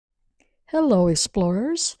Hello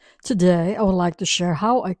explorers! Today I would like to share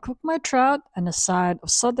how I cook my trout and a side of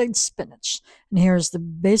sauteed spinach. And here's the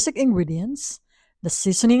basic ingredients, the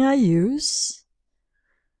seasoning I use,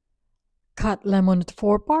 cut lemon into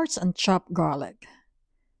 4 parts and chopped garlic.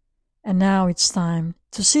 And now it's time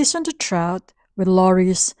to season the trout with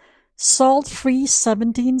Lawry's salt-free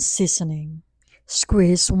 17 seasoning.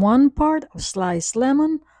 Squeeze 1 part of sliced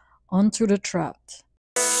lemon onto the trout.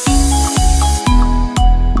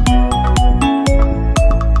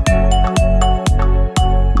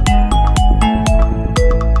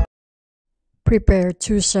 Prepare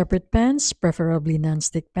 2 separate pans, preferably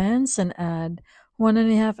non-stick pans, and add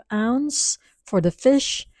 1.5 ounces for the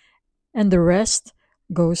fish, and the rest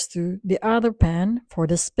goes to the other pan for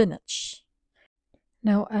the spinach.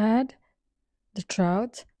 Now add the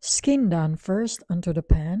trout, skin down first onto the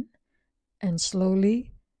pan, and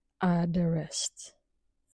slowly add the rest.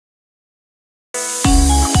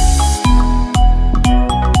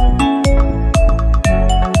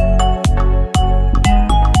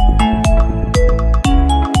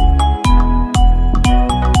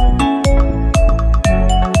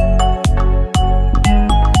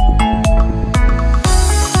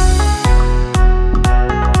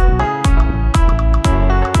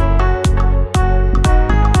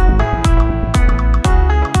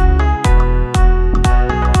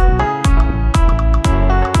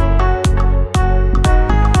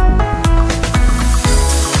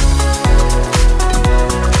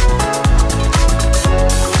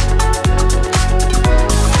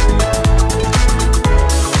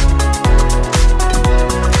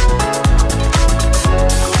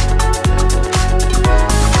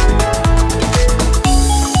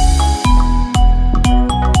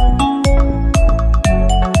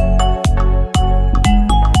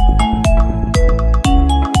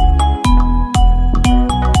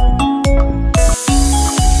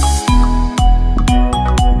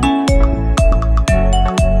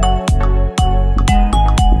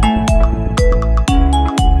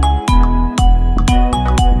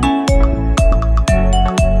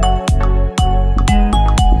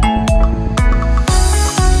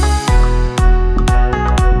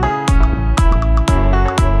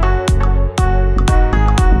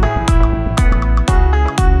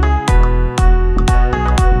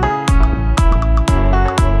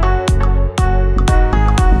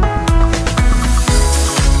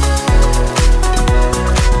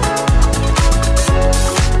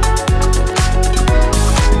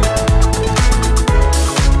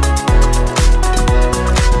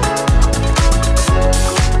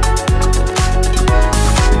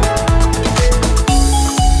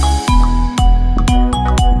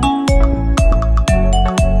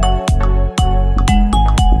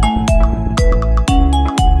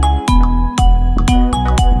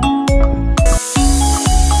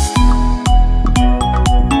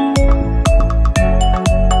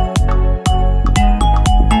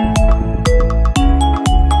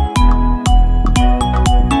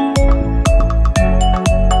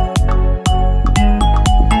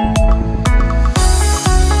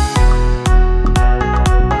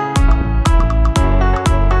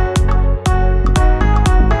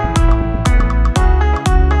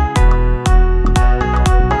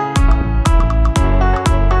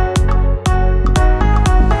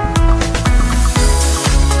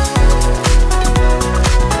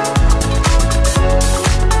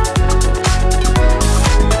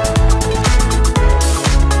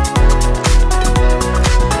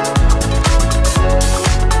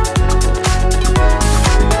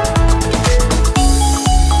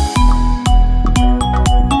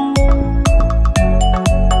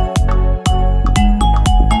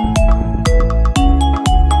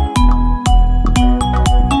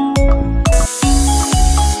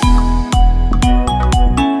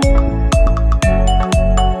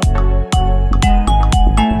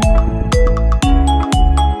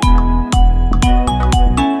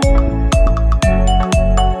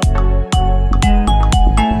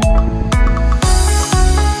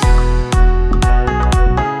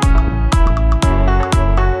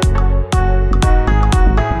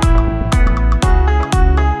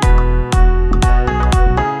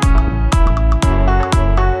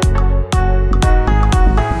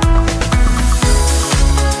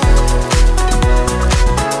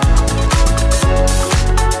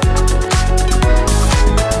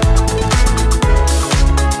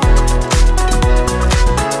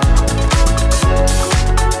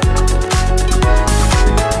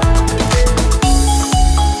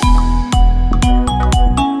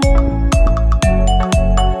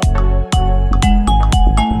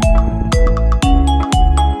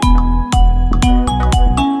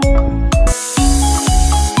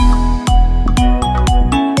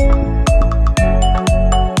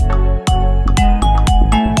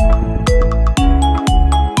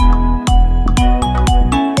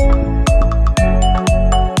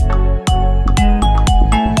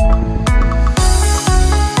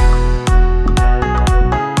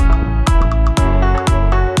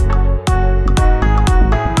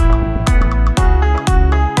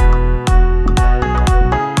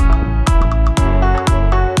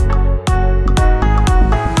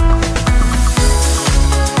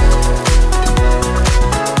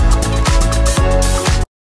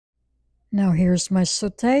 Here's my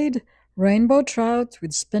sautéed rainbow trout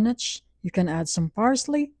with spinach. You can add some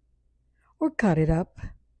parsley or cut it up,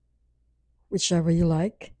 whichever you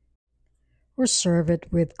like, or serve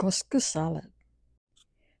it with couscous salad.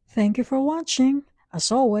 Thank you for watching.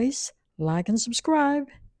 As always, like and subscribe.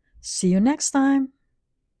 See you next time.